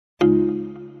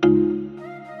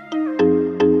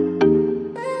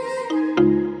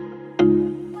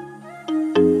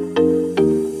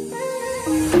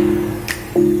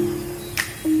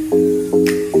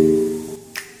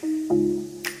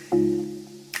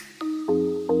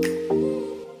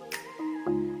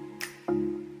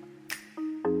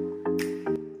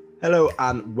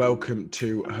and welcome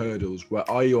to Hurdles, where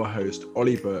I, your host,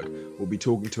 Ollie Burke, will be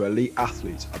talking to elite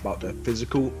athletes about their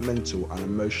physical, mental and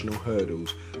emotional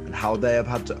hurdles and how they have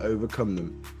had to overcome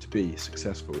them to be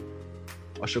successful.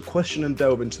 I shall question and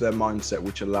delve into their mindset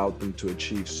which allowed them to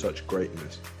achieve such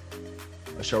greatness.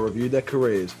 I shall review their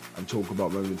careers and talk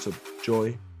about moments of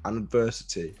joy and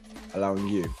adversity, allowing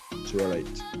you to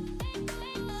relate.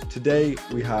 Today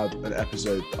we have an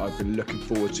episode that I've been looking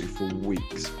forward to for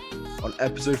weeks. On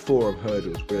episode 4 of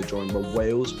Hurdles, we are joined by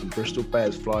Wales and Bristol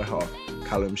Bears fly half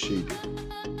Callum Sheedy.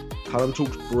 Callum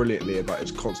talks brilliantly about his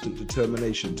constant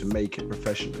determination to make it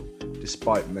professional,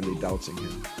 despite many doubting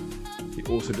him. He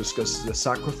also discusses the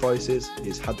sacrifices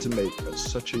he's had to make at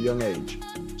such a young age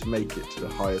to make it to the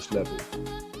highest level.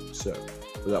 So,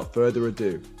 without further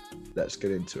ado, let's get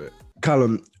into it.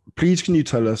 Callum, please can you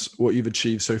tell us what you've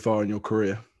achieved so far in your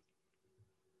career?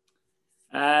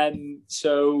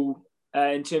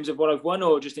 In terms of what I've won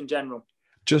or just in general?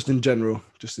 Just in general.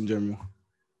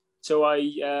 So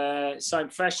I signed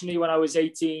professionally when I was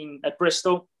 18 at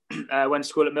Bristol. Went to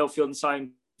school at Millfield and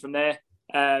signed from there.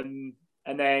 And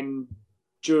then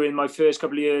during my first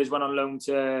couple of years, went on loan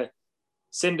to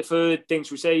Cinderford, Dings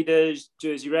Crusaders,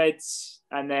 Jersey Reds,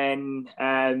 and then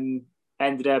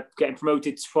ended up getting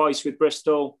promoted twice with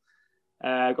Bristol.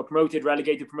 Got promoted,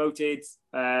 relegated, promoted.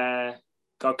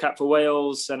 Got cap for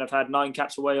Wales, and I've had 9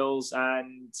 caps for Wales,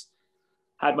 and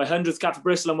had my 100th cap for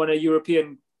Bristol and won a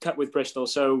European Cup with Bristol.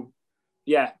 So,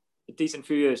 yeah, a decent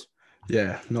few years.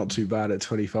 Yeah, not too bad at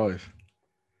 25.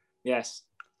 Yes.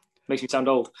 Makes me sound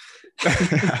old.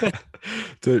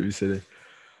 Don't be silly.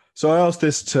 So I asked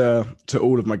this to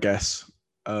all of my guests,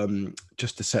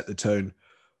 just to set the tone.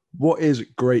 What is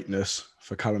greatness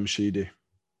for Callum Sheedy?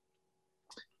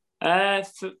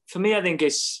 For me, I think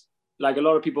it's like a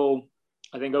lot of people,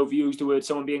 I think, overuse the word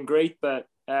someone being great, but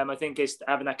I think it's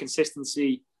having that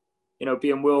consistency,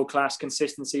 being world-class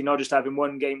consistency, not just having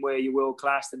one game where you're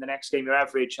world-class and the next game you're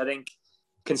average. I think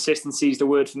consistency is the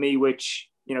word for me, which,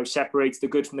 separates the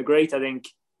good from the great. I think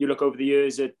you look over the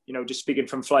years at, just speaking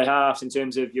from fly halves in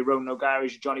terms of your Ronan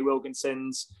O'Gara's, your Johnny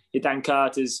Wilkinsons, your Dan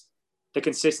Carter's, the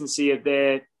consistency of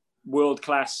their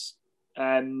world-class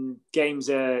games,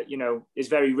 is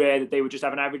very rare that they would just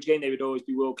have an average game. They would always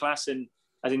be world-class, and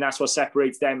I think that's what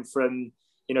separates them from,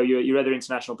 your other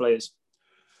international players.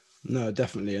 No,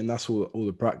 definitely. And that's all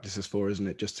the practice is for, isn't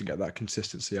it? Just to get that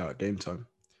consistency out at game time.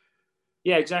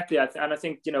 Yeah, exactly. And I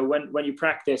think, when you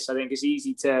practice, I think it's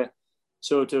easy to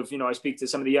sort of, I speak to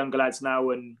some of the younger lads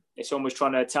now, and it's almost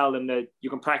trying to tell them that you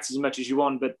can practice as much as you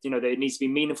want, but, there needs to be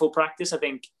meaningful practice. I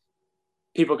think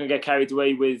people can get carried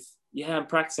away with, yeah, I'm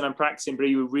practicing, but are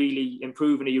you really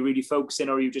improving? Are you really focusing?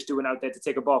 Or are you just doing out there to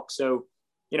tick a box? So,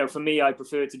 for me, I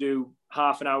prefer to do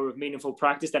half an hour of meaningful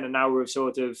practice than an hour of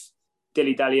sort of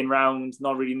dilly-dallying around,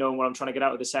 not really knowing what I'm trying to get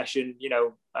out of the session.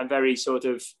 I'm very sort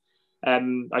of,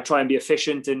 I try and be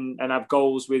efficient and have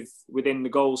goals within the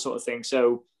goal sort of thing.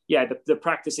 So, yeah, the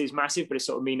practice is massive, but it's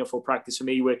sort of meaningful practice for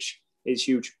me, which is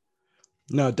huge.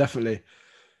 No, definitely.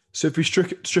 So if we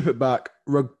strip it back,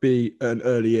 rugby at an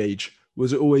early age,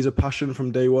 was it always a passion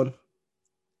from day one?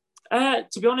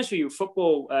 To be honest with you,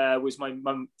 football was my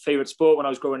favourite sport when I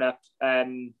was growing up. I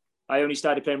only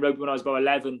started playing rugby when I was about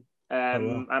 11.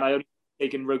 And I only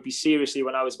taken rugby seriously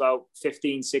when I was about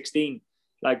 15, 16.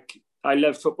 Like, I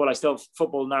love football.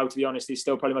 Football now, to be honest, is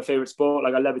still probably my favourite sport.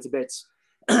 Like, I love it to bits.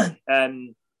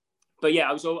 But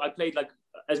yeah, I played like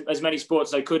as many sports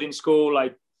as I could in school,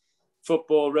 like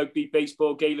football, rugby,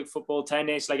 baseball, Gaelic football,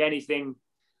 tennis, like anything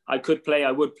I could play,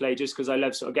 I would play, just because I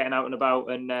love sort of getting out and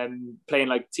about and playing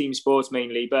like team sports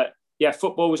mainly. But yeah,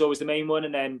 football was always the main one.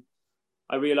 And then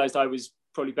I realised I was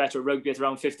probably better at rugby at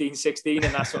around 15, 16,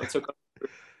 and that sort of took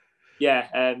over. Yeah,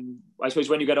 I suppose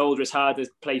when you get older, it's hard to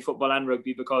play football and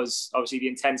rugby because obviously the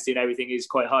intensity and everything is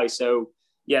quite high. So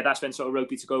yeah, that's when sort of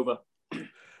rugby took over.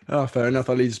 Oh, fair enough.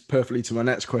 That leads perfectly to my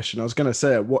next question. I was going to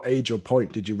say, at what age or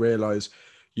point did you realise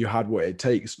you had what it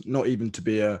takes, not even to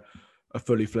be a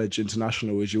fully fledged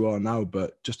international as you are now,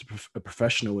 but just a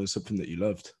professional is something that you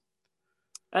loved?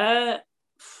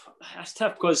 That's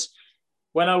tough because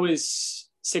when I was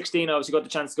 16, I obviously got the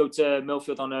chance to go to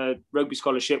Millfield on a rugby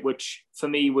scholarship, which for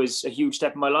me was a huge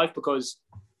step in my life because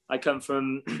I come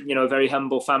from, a very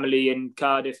humble family in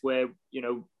Cardiff where,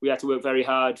 we had to work very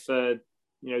hard for,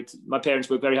 my parents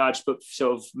worked very hard to put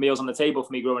sort of meals on the table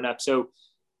for me growing up. So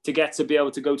to get to be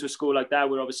able to go to a school like that,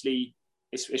 where obviously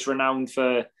it's renowned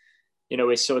for,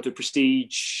 it's sort of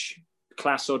prestige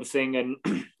class sort of thing, and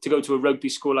to go to a rugby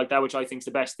school like that, which I think is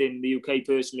the best in the UK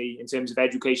personally in terms of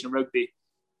education and rugby,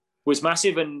 was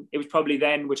massive. And it was probably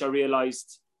then which I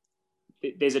realised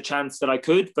there's a chance that I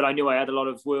could, but I knew I had a lot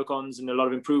of work-ons and a lot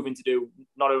of improving to do,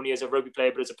 not only as a rugby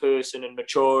player, but as a person and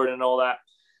maturing and all that.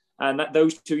 And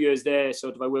those 2 years there,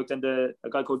 sort of, I worked under a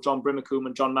guy called John Brimacombe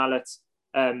and John Mallet,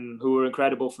 who were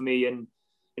incredible for me and,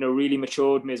 really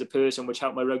matured me as a person, which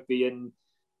helped my rugby. And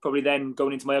probably then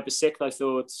going into my upper sixth, I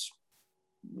thought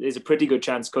there's a pretty good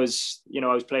chance because, I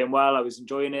was playing well, I was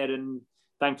enjoying it, and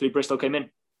thankfully Bristol came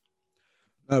in.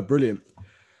 Oh, brilliant.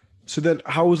 So then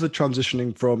how was the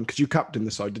transitioning from, because you captained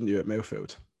the side, didn't you, at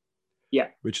Millfield? Yeah.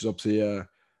 Which is obviously a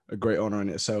great honour in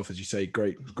itself, as you say,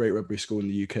 great rugby school in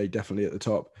the UK, definitely at the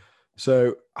top.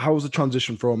 So how was the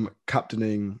transition from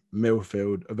captaining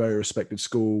Millfield, a very respected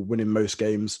school, winning most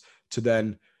games, to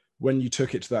then when you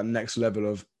took it to that next level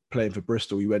of playing for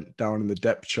Bristol, you went down in the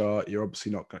depth chart, you're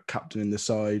obviously not captaining the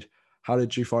side. How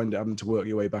did you find it having to work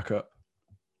your way back up?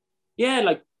 Yeah,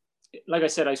 like I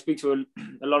said, I speak to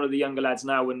a lot of the younger lads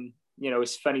now, and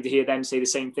it's funny to hear them say the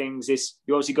same things.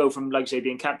 You obviously go from, like I say,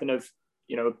 being captain of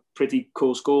a pretty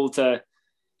cool school to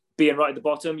being right at the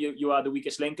bottom. You are the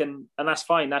weakest link, and that's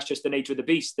fine. That's just the nature of the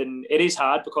beast, and it is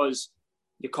hard because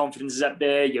your confidence is up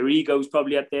there, your ego's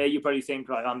probably up there. You probably think,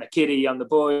 right, I'm the kiddie, I'm the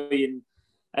boy,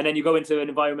 and then you go into an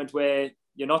environment where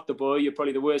you're not the boy, you're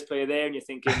probably the worst player there, and you're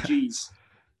thinking, geez,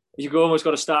 you've almost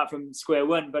got to start from square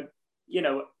one. But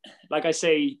like I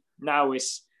say now,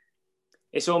 it's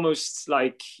almost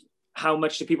like, how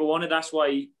much do people want it? That's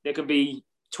why there can be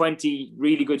 20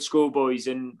 really good schoolboys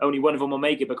and only one of them will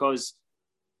make it, because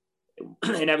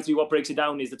inevitably what breaks it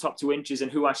down is the top 2 inches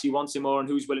and who actually wants it more and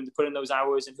who's willing to put in those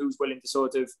hours and who's willing to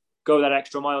sort of go that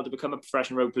extra mile to become a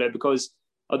professional rugby player. Because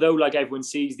although, like, everyone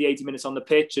sees the 80 minutes on the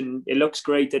pitch and it looks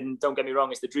great, and don't get me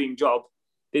wrong, it's the dream job,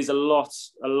 there's a lot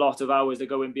of hours that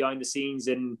go in behind the scenes,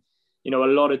 and a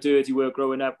lot of dirty work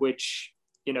growing up, which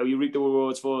you reap the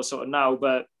rewards for sort of now,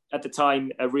 but at the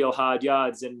time are real hard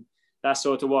yards. And that's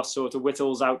sort of what sort of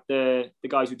whittles out the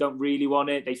guys who don't really want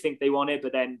it. They think they want it,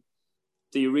 but then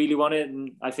do you really want it?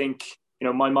 And I think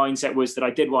my mindset was that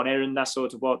I did want it, and that's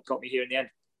sort of what got me here in the end.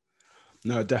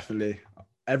 No, definitely.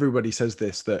 Everybody says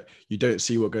this, that you don't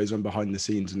see what goes on behind the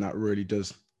scenes, and that really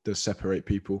does separate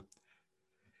people.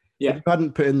 Yeah. If you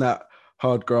hadn't put in that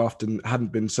hard graft and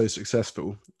hadn't been so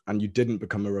successful and you didn't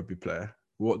become a rugby player,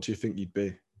 what do you think you'd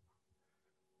be?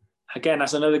 Again,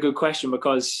 that's another good question,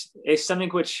 because it's something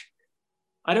which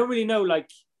I don't really know. Like,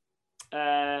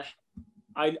 I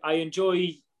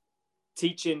enjoy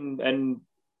teaching and,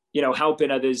 helping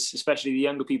others, especially the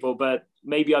younger people, but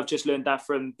maybe I've just learned that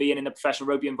from being in the professional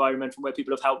rugby environment, from where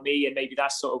people have helped me, and maybe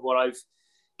that's sort of what I've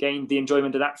gained the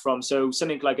enjoyment of that from. So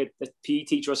something like a PE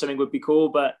teacher or something would be cool,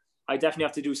 but I definitely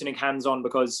have to do something hands-on,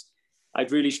 because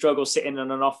I'd really struggle sitting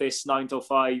in an office 9 till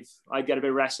 5. I'd get a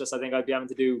bit restless. I think I'd be having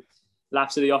to do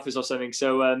laps of the office or something.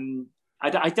 So I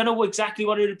don't know exactly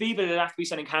what it would be, but it'd have to be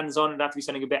something hands-on. It'd have to be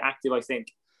something a bit active, I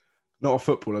think. Not a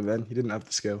footballer then? You didn't have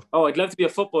the skill? Oh, I'd love to be a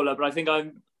footballer, but I think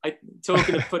I'm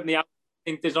talking of putting the hours. I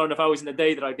think there's not enough hours in the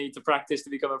day that I'd need to practice to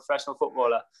become a professional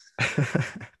footballer.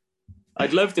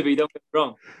 I'd love to be, don't get me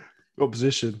wrong. What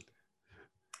position?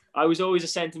 I was always a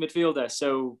centre midfielder,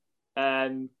 so I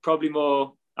was probably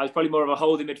more of a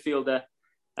holding midfielder.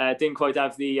 Didn't quite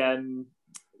have the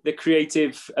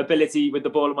creative ability with the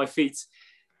ball at my feet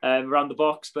around the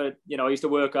box, but I used to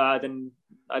work hard, and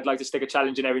I'd like to stick a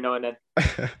challenge in every now and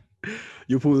then.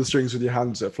 You pull the strings with your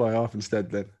hands at fly half instead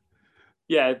then?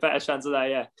 Yeah, better chance of that,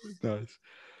 yeah. Nice.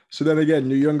 So then again,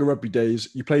 your younger rugby days,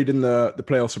 you played in the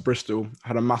playoffs for Bristol,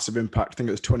 had a massive impact. I think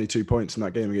it was 22 points in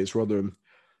that game against Rotherham.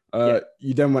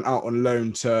 You then went out on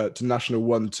loan to National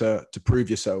 1 to prove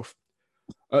yourself.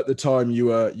 At the time, you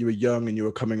were young and you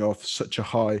were coming off such a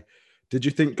high. Did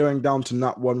you think going down to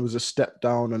Nat 1 was a step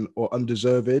down or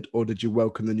undeserved, or did you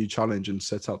welcome the new challenge and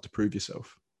set out to prove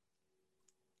yourself?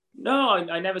 No,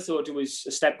 I never thought it was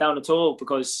a step down at all,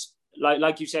 because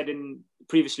like you said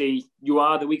previously, you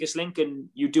are the weakest link and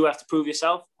you do have to prove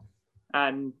yourself.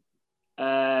 And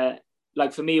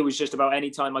like for me, it was just about any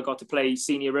time I got to play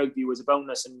senior rugby was a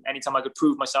bonus, and anytime I could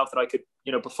prove myself that I could,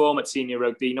 perform at senior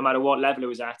rugby, no matter what level it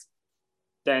was at,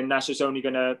 then that's just only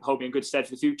going to hold me in good stead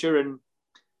for the future. And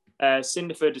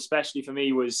Cinderford, especially for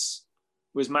me, was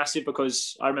massive,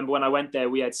 because I remember when I went there,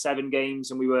 we had 7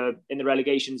 games and we were in the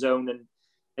relegation zone, and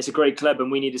it's a great club,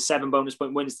 and we needed 7 bonus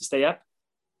point wins to stay up.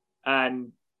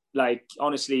 And like,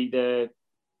 honestly, the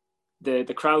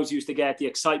crowds used to get the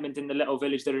excitement in the little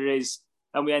village that it is,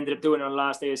 and we ended up doing it on the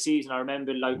last day of the season. I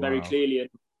remember very clearly.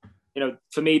 And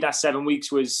for me, that 7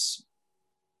 weeks was,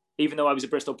 even though I was a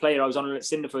Bristol player, I was on at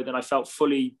Cinderford, and I felt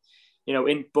fully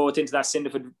bought into that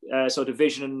Cinderford sort of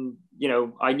vision.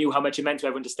 And I knew how much it meant to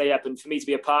everyone to stay up, and for me to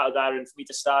be a part of that, and for me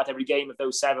to start every game of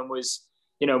those 7 was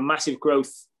massive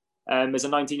growth as a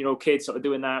 19-year-old kid, sort of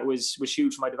doing that was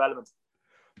huge for my development.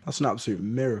 That's an absolute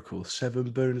miracle. 7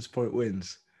 bonus point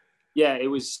wins. Yeah, it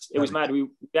was mad. We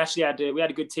actually had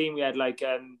a good team. We had like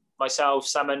myself,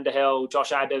 Sam Underhill,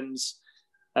 Josh Adams,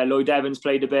 Lloyd Evans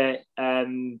played a bit.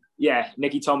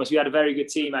 Nicky Thomas. We had a very good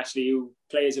team actually. Who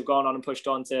players have gone on and pushed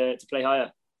on to play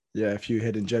higher. Yeah, a few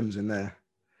hidden gems in there.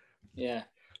 Yeah.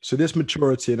 So this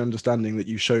maturity and understanding that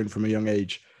you've shown from a young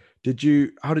age,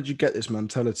 how did you get this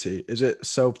mentality? Is it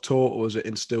self-taught or is it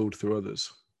instilled through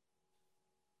others?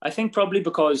 I think probably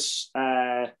because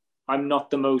I'm not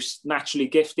the most naturally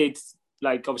gifted.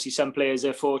 Like obviously some players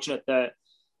are fortunate that,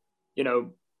 you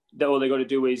know, that all they got to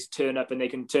do is turn up and they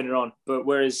can turn it on. But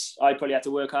whereas I probably had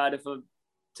to work harder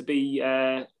to be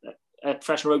a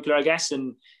professional rugby player, I guess.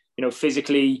 And, you know,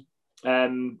 physically,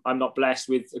 I'm not blessed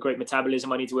with a great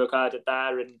metabolism. I need to work hard at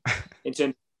that. And in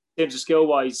terms of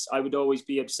skill-wise, I would always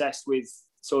be obsessed with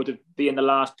sort of being the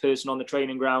last person on the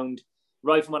training ground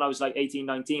right from when I was like 18,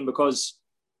 19, because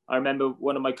I remember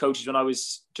one of my coaches when I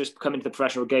was just coming to the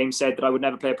professional game said that I would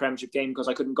never play a Premiership game because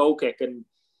I couldn't goal kick. And,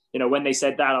 you know, when they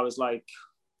said that, I was like,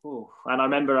 oh. And I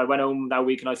remember I went home that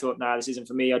week and I thought, nah, this isn't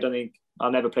for me. I don't think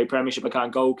I'll never play Premiership. I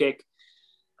can't goal kick.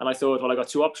 And I thought, well, I got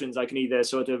two options. I can either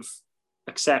sort of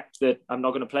accept that I'm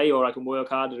not going to play or I can work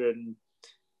harder. And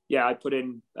yeah, I put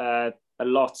in a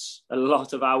lot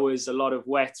of hours, a lot of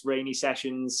wet, rainy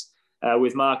sessions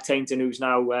with Mark Tainton, who's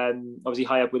now obviously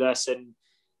high up with us, and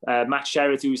Matt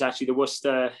Sherritt, who's actually the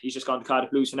Worcester, he's just gone to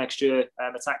Cardiff Blues for next year,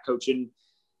 attack coach. And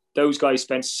those guys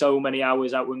spent so many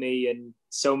hours out with me and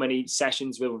so many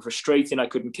sessions that were frustrating. I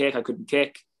couldn't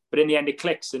kick. But in the end, it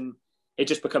clicks and it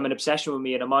just became an obsession with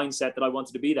me and a mindset that I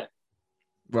wanted to be there.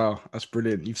 Wow, that's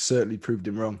brilliant. You've certainly proved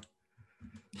him wrong.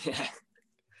 Yeah.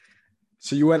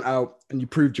 So you went out and you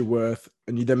proved your worth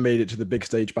and you then made it to the big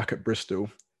stage back at Bristol.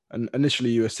 And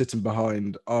initially you were sitting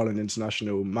behind Ireland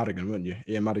international Madigan, weren't you?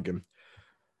 Ian Madigan.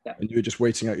 Yeah. And you were just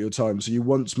waiting out your time. So you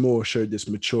once more showed this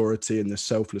maturity and this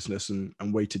selflessness and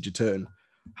waited your turn.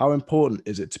 How important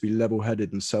is it to be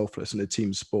level-headed and selfless in a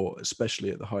team sport,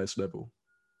 especially at the highest level?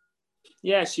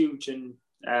 Yeah, it's huge. And,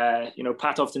 you know,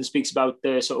 Pat often speaks about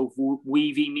the sort of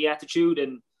we v me attitude.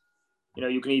 And, you know,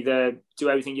 you can either do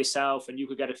everything yourself and you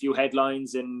could get a few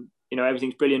headlines and, you know,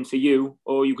 everything's brilliant for you,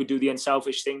 or you could do the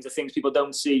unselfish things, the things people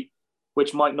don't see,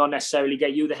 which might not necessarily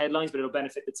get you the headlines, but it'll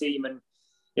benefit the team. And,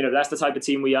 you know, that's the type of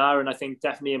team we are. And I think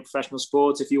definitely in professional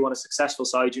sports, if you want a successful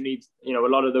side, you need, you know,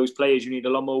 a lot of those players, you need a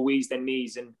lot more we's than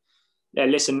me's. And yeah,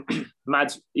 listen,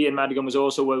 Ian Madigan was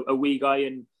also a wee guy,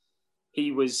 and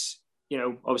he was, you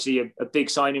know, obviously a big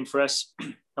signing for us.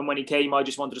 And when he came, I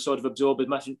just wanted to sort of absorb as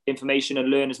much information and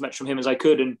learn as much from him as I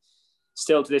could. And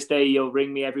still to this day, he'll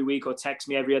ring me every week or text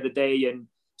me every other day and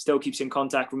still keeps in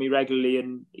contact with me regularly.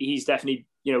 And he's definitely,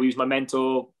 you know, he was my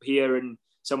mentor here and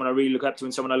someone I really look up to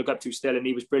and someone I look up to still. And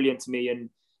he was brilliant to me. And,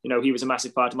 you know, he was a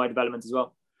massive part of my development as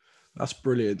well. That's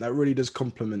brilliant. That really does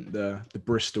complement the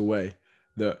Bristol way,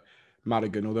 that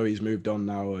Madigan, although he's moved on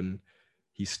now and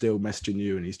he's still messaging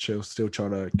you and he's still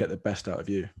trying to get the best out of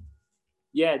you.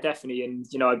 Yeah, definitely. And,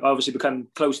 you know, I've obviously become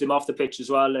close to him off the pitch as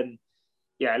well. And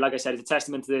yeah, like I said, it's a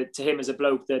testament to him as a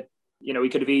bloke that, you know, he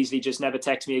could have easily just never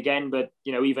texted me again. But,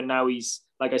 you know, even now he's,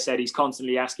 like I said, he's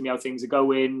constantly asking me how things are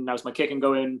going. How's my kicking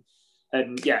going?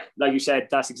 And yeah, like you said,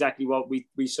 that's exactly what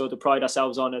we sort of pride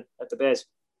ourselves on at the Bears.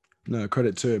 No,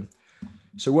 credit to him.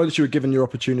 So once you were given your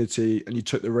opportunity and you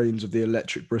took the reins of the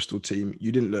electric Bristol team,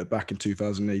 you didn't look back in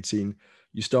 2018.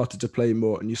 You started to play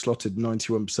more and you slotted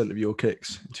 91% of your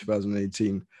kicks in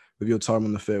 2018 with your time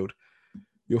on the field.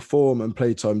 Your form and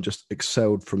play time just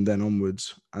excelled from then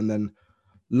onwards. And then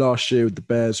last year, the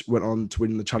Bears went on to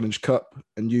win the Challenge Cup,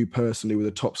 and you personally were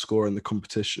the top scorer in the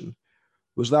competition.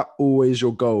 Was that always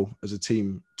your goal as a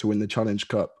team, to win the Challenge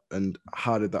Cup? And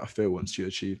how did that feel once you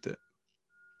achieved it?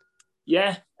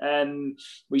 Yeah,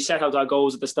 we set out our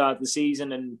goals at the start of the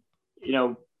season, and, you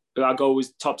know, our goal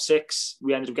was top 6.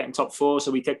 We ended up getting top 4,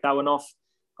 so we ticked that one off.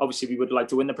 Obviously, we would like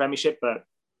to win the Premiership, but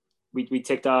we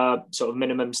ticked our sort of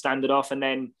minimum standard off. And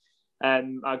then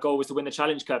our goal was to win the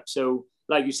Challenge Cup. So,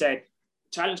 like you said,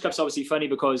 Challenge Cup's obviously funny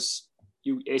because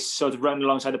it's sort of running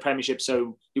alongside the Premiership.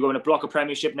 So you go in a block of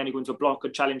Premiership and then you go into a block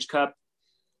of Challenge Cup.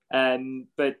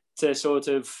 But to sort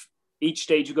of each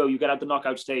stage you go, you get out the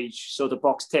knockout stage, so the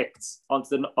box ticked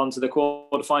onto the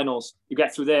quarterfinals. You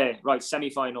get through there, right,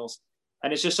 semi-finals.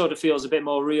 And it just sort of feels a bit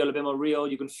more real.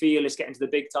 You can feel it's getting to the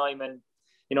big time. And,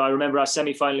 you know, I remember our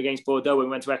semi-final against Bordeaux when we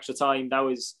went to extra time. That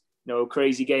was, you know, a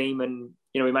crazy game. And,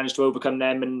 you know, we managed to overcome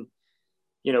them. And,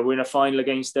 you know, we're in a final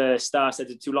against the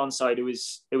star-studded Toulon side. It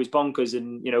was bonkers.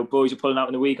 And, you know, boys were pulling out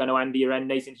in the week. I know Andy Aren,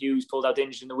 Nathan Hughes pulled out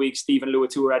injured in the week. Stephen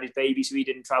Luatua had his baby, so he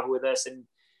didn't travel with us. And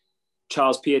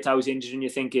Charles Piutau's injured and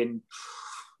you're thinking,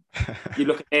 you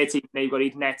look at their team, you've got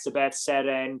Eden Etzebeth,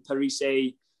 Seren,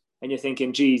 Parise, and you're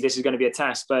thinking, geez, this is going to be a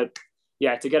task. But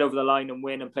yeah, to get over the line and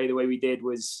win and play the way we did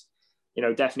was,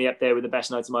 definitely up there with the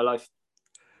best nights of my life.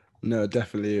 No,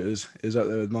 definitely it was up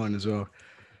there with mine as well.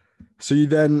 So you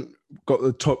then got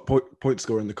the top point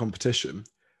scorer in the competition.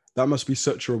 That must be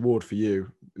such a reward for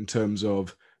you in terms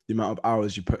of the amount of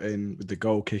hours you put in with the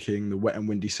goal kicking, the wet and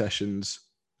windy sessions.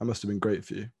 That must have been great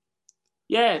for you.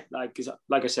 Yeah, like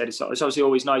I said, it's obviously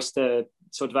always nice to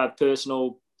sort of have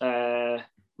personal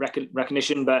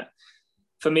recognition, but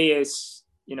for me, it's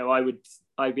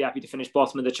I'd be happy to finish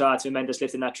bottom of the charts with Mendes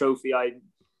lifting that trophy.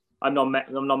 I'm not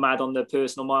mad on the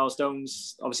personal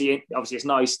milestones. Obviously, it's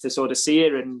nice to sort of see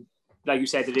it, and like you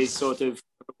said, it is sort of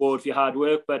a reward for your hard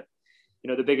work. But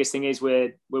the biggest thing is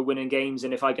we're winning games,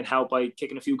 and if I can help by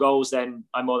kicking a few goals, then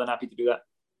I'm more than happy to do that.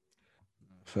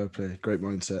 Fair play, great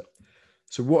mindset.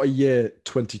 So what a year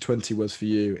 2020 was for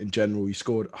you in general. You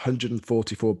scored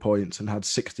 144 points and had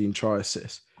 16 try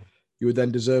assists. You were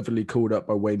then deservedly called up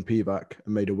by Wayne Pivac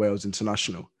and made a Wales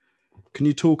international. Can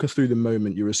you talk us through the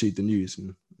moment you received the news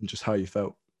and just how you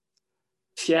felt?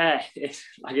 Yeah, it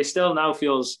still now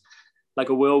feels like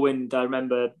a whirlwind. I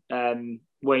remember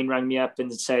Wayne rang me up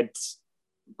and said,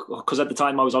 because at the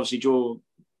time I was obviously dual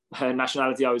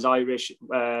nationality, I was Irish,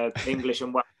 English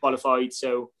and well qualified.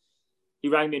 So he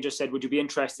rang me and just said, would you be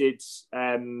interested?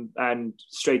 And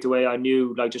straight away I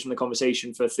knew, like just from the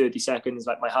conversation for 30 seconds,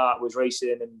 like my heart was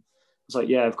racing and I was like,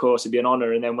 yeah, of course, it'd be an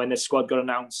honour. And then when the squad got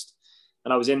announced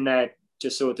and I was in there,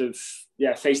 just sort of,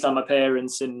 FaceTime my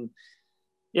parents and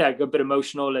got a bit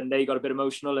emotional and they got a bit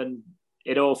emotional and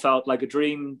it all felt like a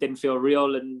dream, didn't feel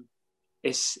real. And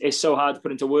it's so hard to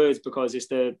put into words because it's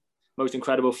the most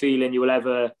incredible feeling you will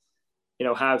ever,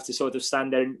 have to sort of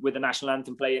stand there with the national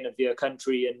anthem playing of your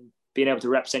country and being able to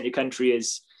represent your country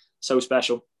is so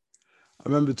special. I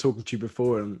remember talking to you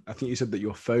before and I think you said that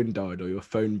your phone died or your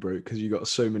phone broke because you got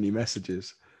so many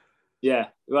messages. Yeah,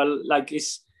 well, like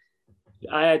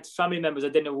I had family members I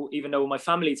didn't even know my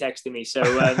family texted me. So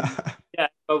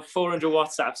about 400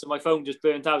 WhatsApps, so my phone just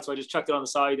burnt out. So I just chucked it on the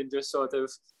side and just sort of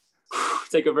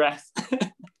take a breath.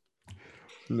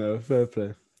 No, fair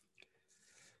play.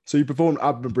 So you performed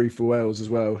admirably for Wales as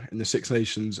well in the Six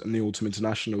Nations and the Autumn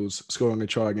Internationals, scoring a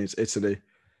try against Italy.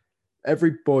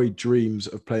 Every boy dreams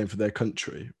of playing for their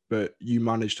country, but you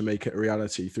managed to make it a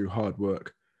reality through hard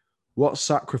work. What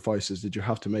sacrifices did you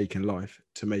have to make in life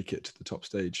to make it to the top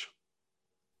stage?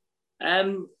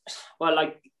 Well,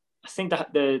 like I think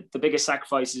that the biggest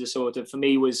sacrifices are sort of for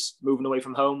me was moving away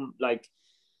from home. Like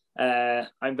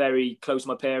I'm very close to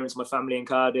my parents, my family in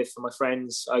Cardiff, and my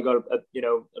friends. I got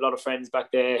a lot of friends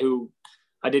back there who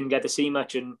I didn't get to see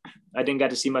much, and I didn't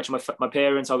get to see much of my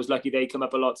parents. I was lucky they come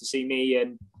up a lot to see me,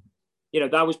 and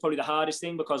that was probably the hardest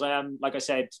thing because I am, like I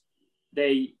said,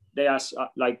 they asked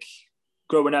like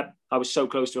growing up, I was so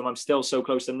close to them. I'm still so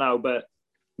close to them now, but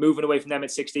moving away from them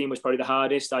at 16 was probably the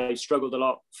hardest. I struggled a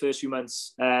lot first few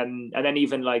months, and then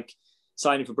even like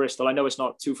signing for Bristol. I know it's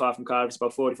not too far from Cardiff; it's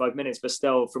about 45 minutes, but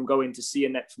still, from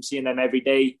seeing them every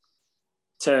day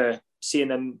to seeing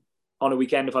them on a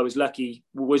weekend, if I was lucky,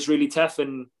 was really tough.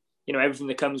 And everything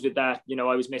that comes with that.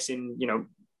 I was missing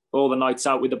all the nights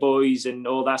out with the boys and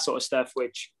all that sort of stuff,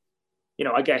 which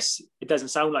I guess it doesn't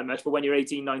sound like much, but when you're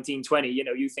 18, 19, 20,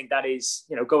 you think that is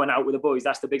going out with the boys,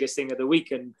 that's the biggest thing of the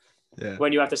week. And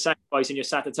when you have to sacrifice and you're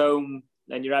sat at home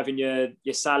and you're having your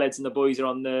salads and the boys are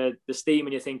on the steam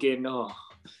and you're thinking, oh,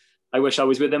 I wish I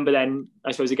was with them. But then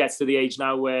I suppose it gets to the age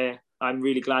now where I'm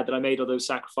really glad that I made all those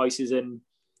sacrifices. And,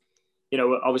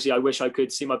 obviously I wish I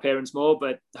could see my parents more,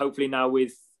 but hopefully now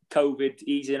with COVID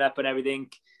easing up and everything,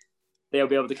 they'll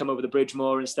be able to come over the bridge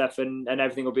more and stuff and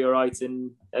everything will be all right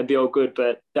and be all good.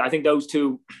 But I think those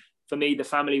two, for me, the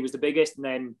family was the biggest, and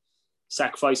then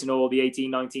sacrificing all the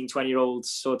 18, 19, 20-year-olds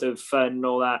sort of fun and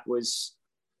all that was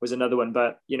another one.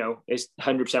 But, it's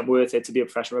 100% worth it to be a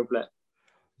professional rugby player.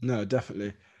 No,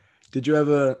 definitely. Did you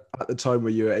ever, at the time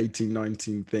where you were 18,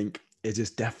 19, think, is this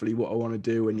definitely what I want to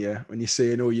do when you're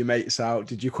seeing all your mates out?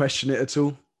 Did you question it at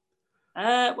all?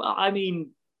 Well, I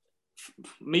mean,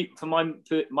 for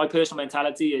my personal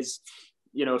mentality is,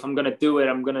 if I'm going to do it,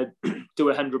 I'm going to do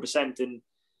it 100%. And,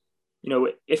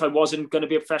 if I wasn't going to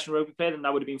be a professional rugby player, then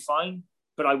that would have been fine.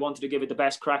 But I wanted to give it the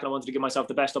best crack and I wanted to give myself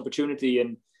the best opportunity.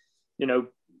 And,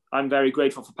 I'm very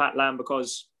grateful for Pat Lam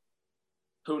because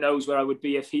who knows where I would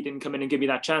be if he didn't come in and give me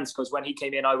that chance. Because when he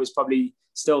came in, I was probably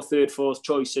still third, fourth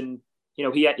choice. And, he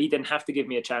didn't have to give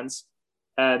me a chance.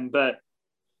 But,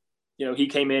 he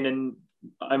came in and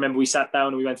I remember we sat down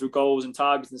and we went through goals and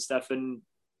targets and stuff, and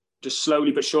just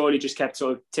slowly but surely just kept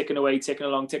sort of ticking away, ticking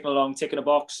along, ticking a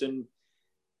box. And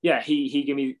yeah, he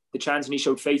gave me the chance and he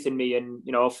showed faith in me, and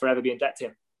I'll forever be in debt to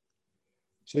him.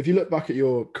 So if you look back at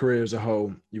your career as a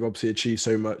whole, you've obviously achieved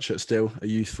so much at still a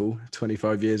youthful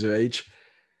 25 years of age,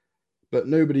 but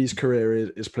nobody's career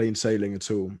is plain sailing at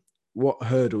all. What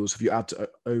hurdles have you had to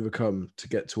overcome to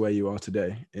get to where you are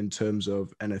today in terms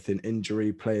of anything,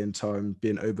 injury, playing time,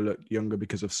 being overlooked younger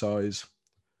because of size?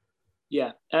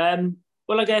 Yeah.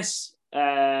 Well, I guess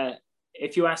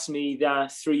if you asked me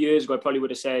that 3 years ago, I probably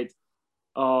would have said,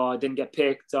 oh, I didn't get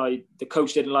picked. The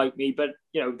coach didn't like me. But,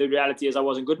 the reality is I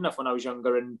wasn't good enough when I was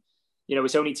younger. And,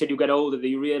 it's only till you get older that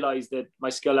you realise that my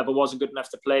skill level wasn't good enough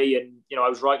to play. And, I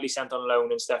was rightly sent on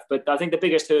loan and stuff. But I think the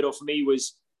biggest hurdle for me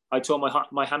was I tore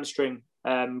my hamstring,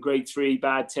 grade 3,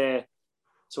 bad tear.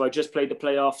 So I just played the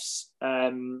playoffs.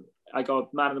 I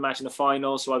got man of the match in the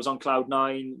final. So I was on cloud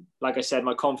 9. Like I said,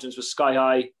 my confidence was sky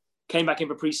high. Came back in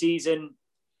for pre-season.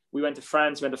 We went to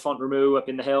France, went to Font-Romeu up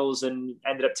in the hills and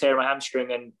ended up tearing my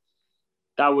hamstring. And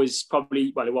that was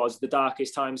probably, it was the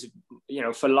darkest times,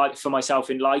 for myself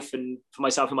in life and for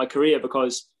myself in my career,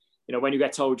 because, when you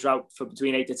get told you're out for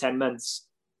between 8 to 10 months,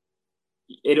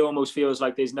 it almost feels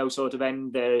like there's no sort of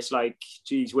end there. It's like,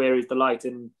 geez, where is the light?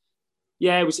 And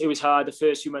yeah, it was hard. The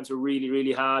first few months were really,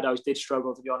 really hard. I did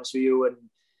struggle, to be honest with you, and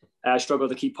I struggled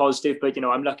to keep positive. But,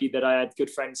 I'm lucky that I had good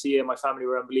friends here. My family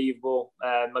were unbelievable.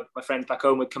 My friends back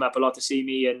home would come up a lot to see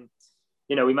me. And,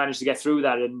 we managed to get through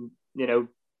that. And,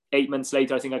 8 months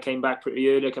later, I think I came back pretty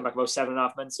early. I came back about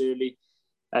 7.5 months early.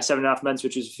 7.5 months,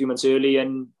 which was a few months early.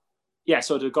 And, yeah,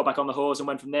 sort of got back on the horse and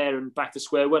went from there and back to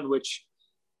square one, which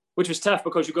was tough,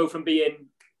 because you go from being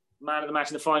man of the match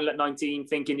in the final at 19,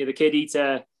 thinking you're the kiddie,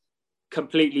 to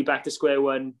completely back to square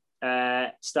one,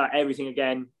 start everything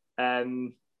again.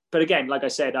 But again, like I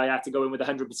said, I had to go in with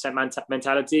 100%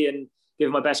 mentality and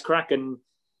give my best crack. And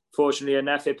fortunately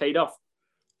enough, it paid off.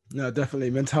 No,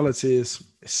 definitely. Mentality is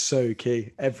so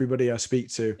key. Everybody I speak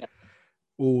to,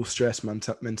 all stress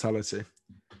mentality.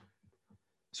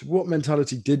 So what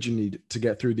mentality did you need to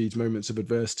get through these moments of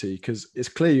adversity? Because it's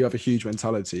clear you have a huge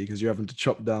mentality, because you're having to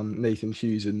chop down Nathan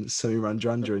Hughes and Semi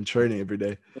Radradra in training every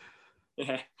day.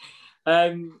 Yeah.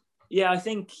 I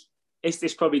think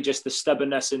it's probably just the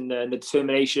stubbornness and the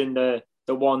determination, the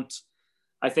want.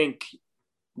 I think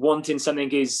wanting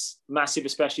something is massive,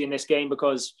 especially in this game,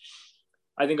 because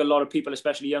I think a lot of people,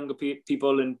 especially younger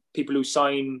people and people who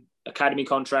sign academy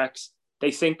contracts,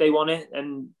 they think they want it,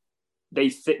 and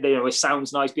it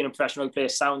sounds nice being a professional player,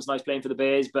 sounds nice playing for the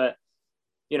Bears, but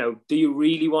do you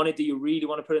really want it? Do you really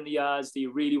want to put in the yards? Do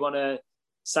you really want to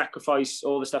sacrifice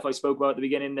all the stuff I spoke about at the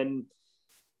beginning? And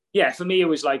yeah, for me, it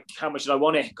was like, how much did I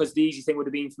want it? Because the easy thing would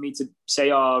have been for me to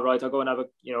say, oh, right, I'll go and have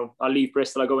I'll leave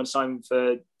Bristol, I'll go and sign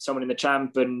for someone in the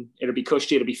Champ, and it'll be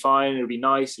cushy, it'll be fine, it'll be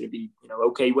nice, it'll be,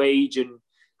 okay wage and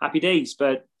happy days.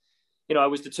 But, I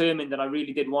was determined, and I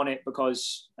really did want it,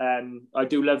 because I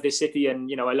do love this city, and,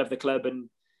 I love the club, and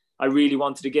I really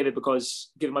wanted to give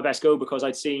it my best go, because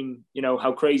I'd seen,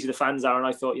 how crazy the fans are. And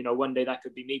I thought, one day that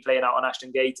could be me playing out on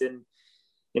Ashton Gate. And,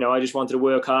 I just wanted to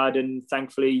work hard, and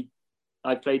thankfully,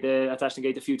 I've played at Ashton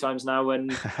Gate a few times now,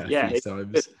 and yeah.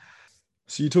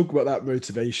 So you talk about that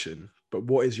motivation, but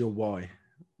what is your why?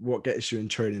 What gets you in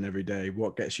training every day?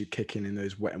 What gets you kicking in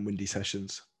those wet and windy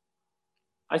sessions?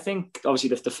 I think obviously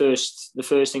the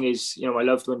first thing is, my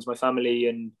loved ones, my family,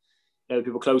 and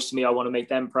people close to me. I want to make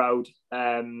them proud.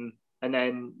 And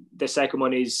then the second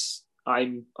one is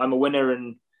I'm a winner,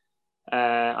 and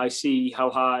I see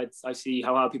how hard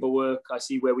people work. I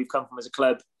see where we've come from as a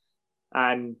club,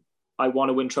 and I want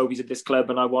to win trophies at this club,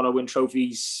 and I want to win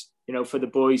trophies, for the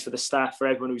boys, for the staff, for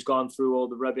everyone who's gone through all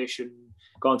the rubbish and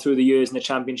gone through the years in the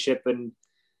Championship. And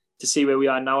to see where we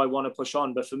are now, I want to push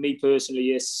on. But for me personally,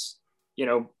 it's,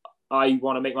 I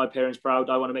want to make my parents proud.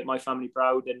 I want to make my family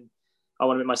proud, and I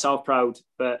want to make myself proud.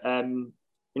 But,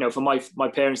 for my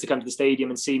parents to come to the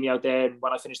stadium and see me out there, and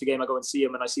when I finish the game, I go and see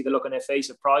them and I see the look on their face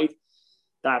of pride,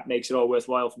 that makes it all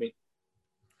worthwhile for me.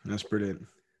 That's brilliant.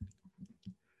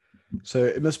 So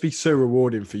it must be so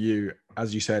rewarding for you,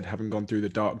 as you said, having gone through the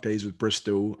dark days with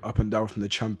Bristol, up and down from the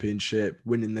Championship,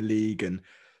 winning the league and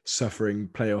suffering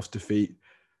playoff defeat.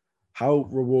 How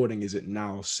rewarding is it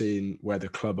now seeing where the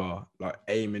club are, like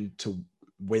aiming to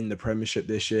win the Premiership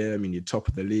this year? I mean, you're top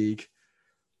of the league.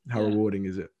 How rewarding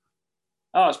is it?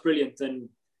 Oh, it's brilliant. And,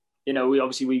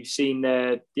 we've seen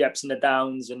the ups and the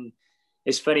downs, and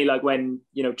it's funny, like when,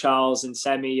 Charles and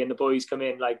Semi and the boys come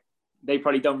in, like they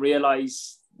probably don't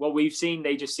realise what we've seen.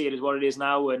 They just see it as what it is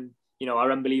now. And,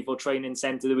 our unbelievable training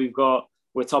centre that we've got,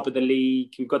 we're top of the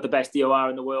league, we've got the best DOR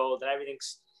in the world, and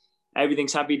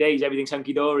everything's happy days, everything's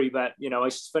hunky-dory. But,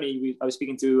 it's funny, I was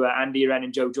speaking to Andy Wren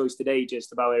and Joe Joyce today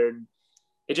just about it, and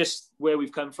it just where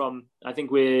we've come from. I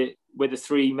think we're the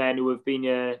three men who have been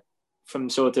here from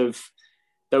sort of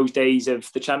those days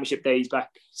of the championship days back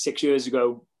 6 years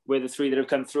ago. We're the three that have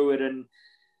come through it, and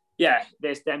yeah,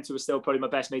 there's them two are still probably my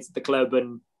best mates at the club,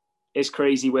 and it's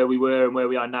crazy where we were and where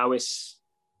we are now. It's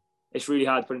really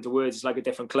hard to put into words. It's like a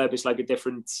different club. It's like a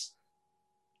different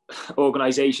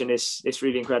organisation. It's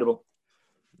really incredible.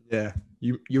 Yeah,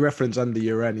 you reference Andy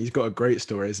Uren. He's got a great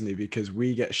story, isn't he? Because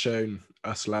we get shown,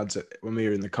 us lads, when we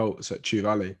were in the Colts at Chew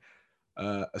Valley,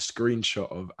 a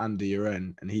screenshot of Andy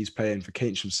Uren, and he's playing for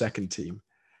Keynsham second team.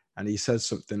 And he says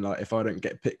something like, if I don't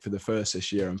get picked for the first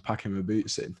this year, I'm packing my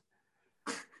boots in.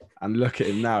 And look at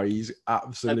him now. He's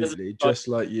absolutely just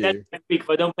like you. If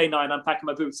I don't play 9, I'm packing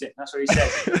my boots in. That's what he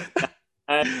says.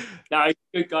 No, he's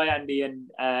a good guy, Andy.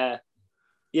 And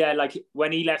yeah, like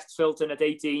when he left Filton at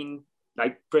 18,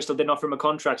 like Bristol didn't offer him a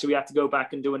contract. So we had to go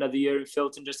back and do another year in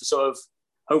Filton just to sort of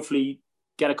hopefully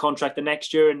get a contract the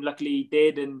next year. And luckily he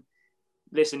did. And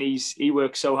listen, he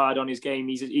works so hard on his game.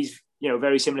 He's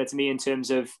very similar to me in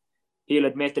terms of he'll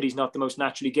admit that he's not the most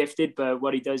naturally gifted, but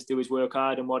what he does do is work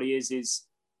hard. And what he is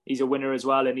he's a winner as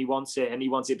well, and he wants it, and he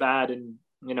wants it bad. And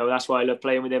that's why I love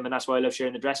playing with him, and that's why I love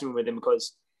sharing the dressing room with him,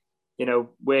 because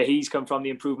where he's come from, the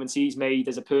improvements he's made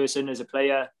as a person, as a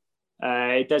player,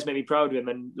 it does make me proud of him.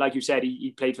 And like you said,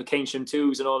 he played for Keynsham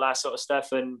twos and all that sort of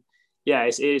stuff, and yeah,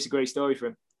 it is a great story for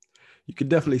him. You can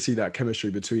definitely see that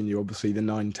chemistry between you. Obviously, the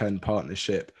 9-10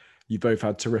 partnership. You both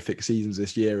had terrific seasons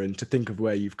this year, and to think of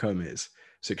where you've come it's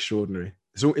extraordinary.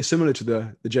 It's similar to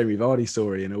the Jamie Vardy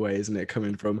story in a way, isn't it?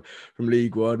 Coming from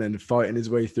League One and fighting his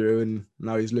way through, and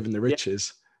now he's living the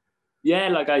riches. Yeah,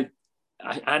 like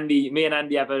me and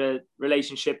Andy have a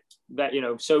relationship that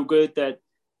so good that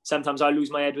sometimes I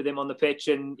lose my head with him on the pitch,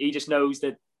 and he just knows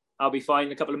that I'll be fine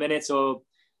in a couple of minutes, or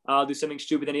I'll do something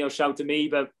stupid and he'll shout at me.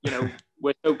 But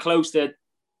we're so close that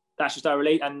that's just our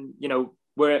relate, and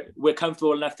we're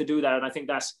comfortable enough to do that, and I think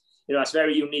that's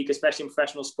very unique, especially in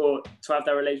professional sport, to have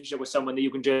that relationship with someone that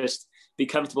you can just be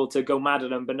comfortable to go mad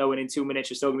at them, but knowing in 2 minutes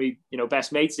you're still going to be,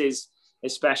 best mates is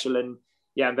special. And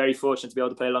yeah, I'm very fortunate to be able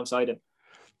to play alongside him.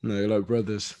 No, you're like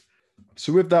brothers.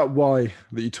 So with that why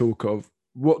that you talk of,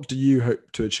 what do you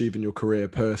hope to achieve in your career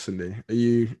personally? Are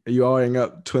you eyeing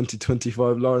up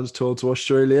 2025 Lions tour to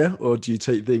Australia, or do you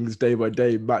take things day by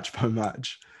day, match by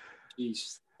match?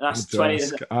 Jeez, that's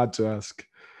 20. I had to ask.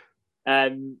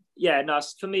 Yeah, no,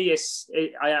 for me,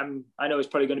 I know it's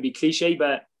probably going to be cliche,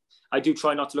 but I do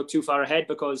try not to look too far ahead,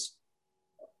 because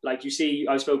like you see,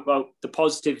 I spoke about the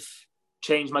positive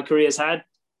change my career has had.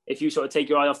 If you sort of take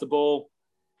your eye off the ball,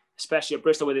 especially at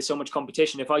Bristol where there's so much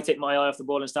competition, if I take my eye off the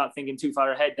ball and start thinking too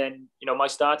far ahead, then, my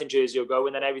starting jersey will go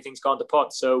and then everything's gone to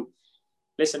pot. So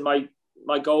listen, my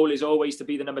goal is always to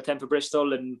be the number 10 for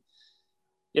Bristol, and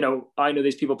I know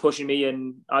there's people pushing me,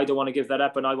 and I don't want to give that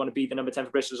up, and I want to be the number 10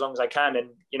 for Bristol as long as I can. And,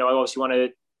 I obviously want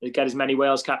to get as many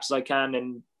Wales caps as I can.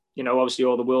 And, obviously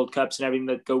all the World Cups and everything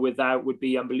that go with that would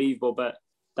be unbelievable. But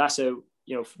that's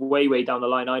way, way down the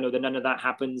line. I know that none of that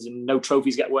happens, and no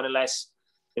trophies get won unless,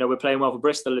 we're playing well for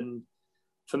Bristol. And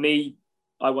for me,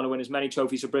 I want to win as many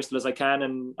trophies for Bristol as I can.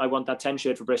 And I want that 10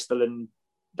 shirt for Bristol. And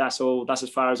that's all. That's as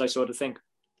far as I sort of think.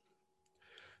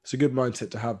 It's a good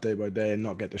mindset to have day by day and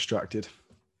not get distracted.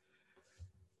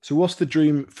 So what's the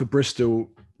dream for Bristol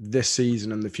this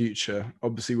season and the future?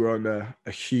 Obviously, we're on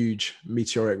a huge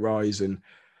meteoric rise, and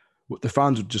what the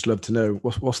fans would just love to know,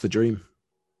 what's the dream?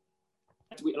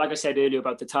 Like I said earlier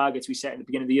about the targets we set at the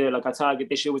beginning of the year, like our target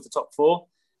this year was the top 4,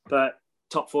 but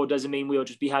top 4 doesn't mean we'll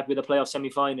just be happy with the playoff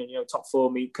semi-final. Top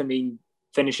 4 can mean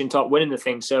finishing top, winning the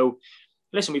thing. So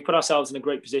listen, we put ourselves in a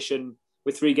great position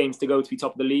with 3 games to go to be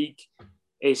top of the league.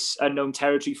 It's unknown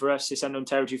territory for us. It's unknown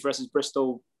territory for us as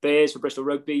Bristol Bears, for Bristol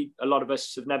Rugby. A lot of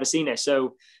us have never seen it.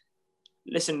 So,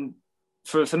 listen,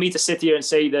 for me to sit here and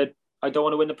say that I don't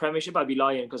want to win the Premiership, I'd be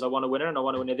lying, because I want to win it and I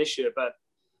want to win it this year. But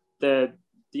the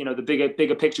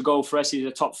bigger picture goal for us is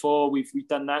the top 4. We've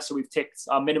done that, so we've ticked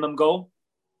our minimum goal.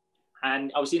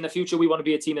 And obviously in the future, we want to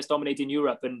be a team that's dominating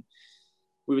Europe. And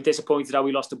we were disappointed how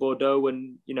we lost to Bordeaux.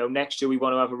 And, next year we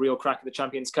want to have a real crack at the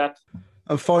Champions Cup.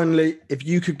 And finally, if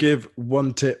you could give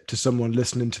one tip to someone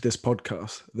listening to this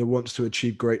podcast that wants to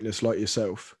achieve greatness like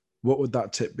yourself, what would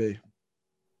that tip be?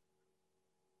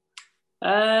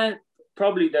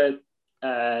 Probably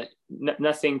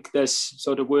nothing that's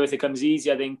sort of worth it comes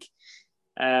easy. I think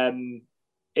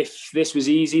if this was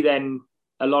easy, then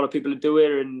a lot of people would do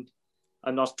it. And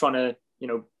I'm not trying to,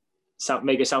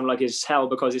 make it sound like it's hell,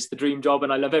 because it's the dream job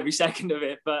and I love every second of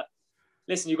it. But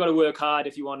listen, you've got to work hard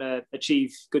if you want to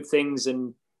achieve good things.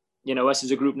 And, us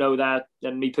as a group know that.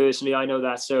 And me personally, I know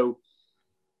that. So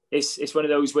it's one of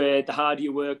those where the harder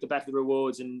you work, the better the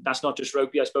rewards. And that's not just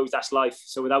rugby, I suppose that's life.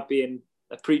 So without being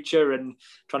a preacher and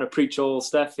trying to preach all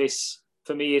stuff,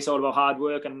 for me, it's all about hard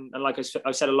work. And like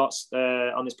I've said a lot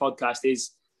on this podcast,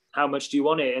 is how much do you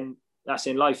want it? And that's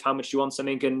in life. How much do you want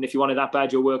something? And if you want it that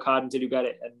bad, you'll work hard until you get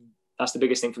it. And that's the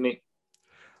biggest thing for me.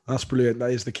 That's brilliant.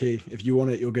 That is the key. If you want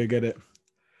it, you'll go get it.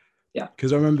 Yeah.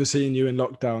 Because I remember seeing you in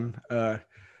lockdown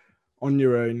on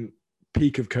your own,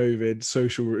 peak of COVID,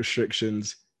 social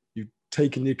restrictions. You've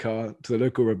taken your car to the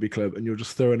local rugby club and you're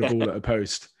just throwing a ball at a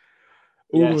post.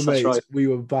 All Yes, my mates, right. we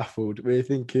were baffled. We were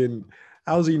thinking,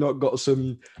 how's he not got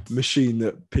some machine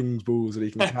that pings balls that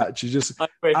he can catch? He's just at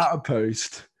a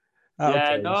post.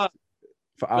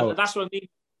 For hours. That's what I mean.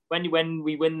 When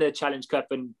we win the Challenge Cup,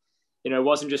 and it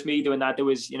wasn't just me doing that. There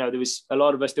was a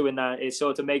lot of us doing that. It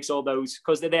sort of makes all those,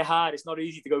 because they're hard. It's not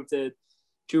easy to go to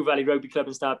True Valley Rugby Club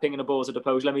and start pinging the balls at the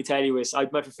post. Let me tell you,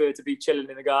 I'd much prefer to be chilling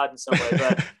in the garden somewhere.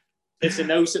 But listen,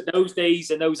 those days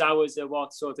and those hours are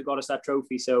what sort of got us that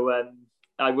trophy. So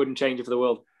I wouldn't change it for the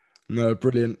world. No,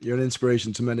 brilliant. You're an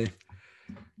inspiration to many.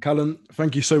 Callum,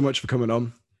 thank you so much for coming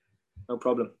on. No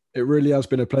problem. It really has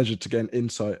been a pleasure to get an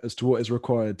insight as to what is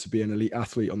required to be an elite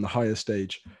athlete on the highest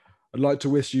stage. I'd like to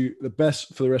wish you the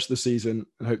best for the rest of the season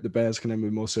and hope the Bears can end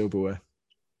with more silverware.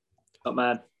 Top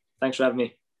man. Thanks for having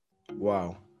me.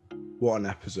 Wow. What an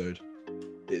episode.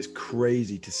 It's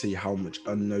crazy to see how much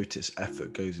unnoticed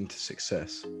effort goes into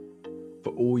success. For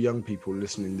all young people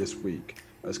listening this week,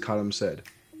 as Callum said,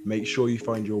 make sure you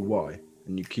find your why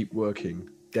and you keep working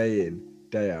day in,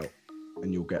 day out,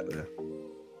 and you'll get there.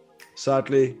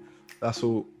 Sadly, that's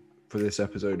all for this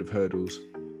episode of Hurdles.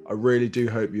 I really do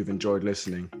hope you've enjoyed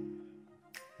listening.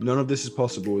 None of this is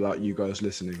possible without you guys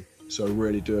listening, so I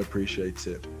really do appreciate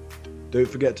it. Don't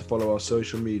forget to follow our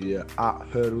social media at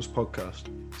Hurdles Podcast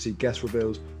to see guest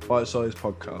reveals, bite-sized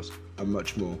podcasts, and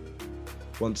much more.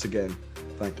 Once again,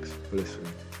 thanks for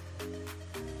listening.